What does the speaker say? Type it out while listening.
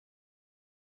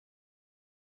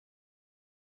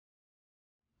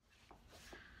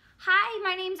Hi,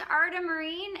 my name's Arden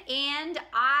Myrin, and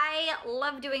I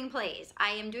love doing plays. I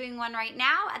am doing one right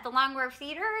now at the Long Wharf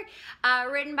Theater,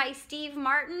 written by Steve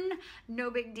Martin.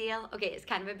 No big deal. Okay, it's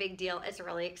kind of a big deal. It's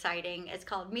really exciting. It's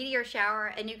called Meteor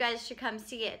Shower, and you guys should come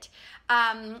see it.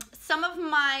 Some of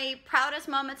my proudest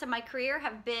moments of my career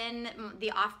have been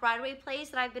the off-Broadway plays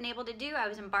that I've been able to do. I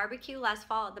was in Barbecue last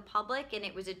fall at the Public, and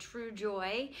it was a true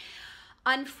joy.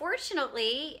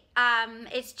 Unfortunately,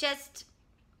 it's just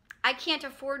I can't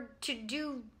afford to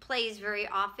do plays very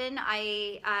often.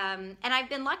 And I've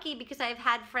been lucky because I've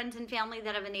had friends and family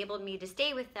that have enabled me to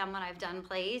stay with them when I've done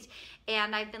plays.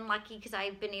 And I've been lucky because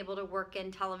I've been able to work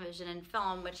in television and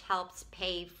film, which helps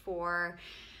pay for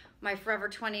my Forever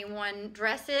 21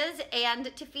 dresses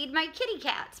and to feed my kitty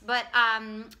cats. But,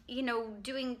 you know,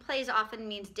 doing plays often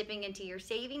means dipping into your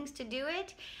savings to do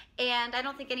it. And I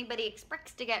don't think anybody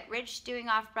expects to get rich doing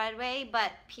off-Broadway,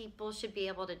 but people should be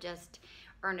able to just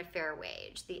earn a fair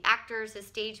wage. The actors, the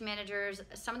stage managers,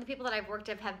 some of the people that I've worked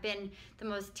with have been the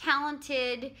most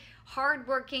talented,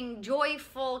 hardworking,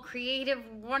 joyful, creative,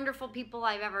 wonderful people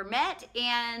I've ever met,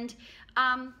 and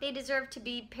they deserve to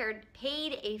be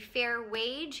paid a fair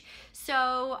wage.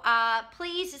 So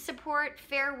please support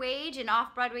fair wage in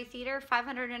off-Broadway theater.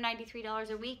 $593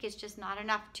 a week is just not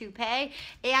enough to pay.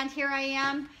 And here I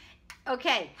am.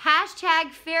 Okay,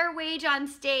 hashtag fair wage on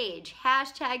stage.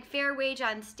 Hashtag fair wage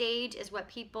on stage is what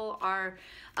people are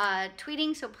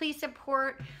tweeting. So please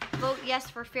support, vote yes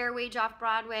for fair wage off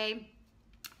Broadway.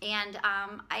 And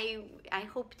I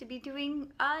hope to be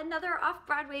doing another off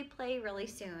Broadway play really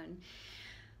soon.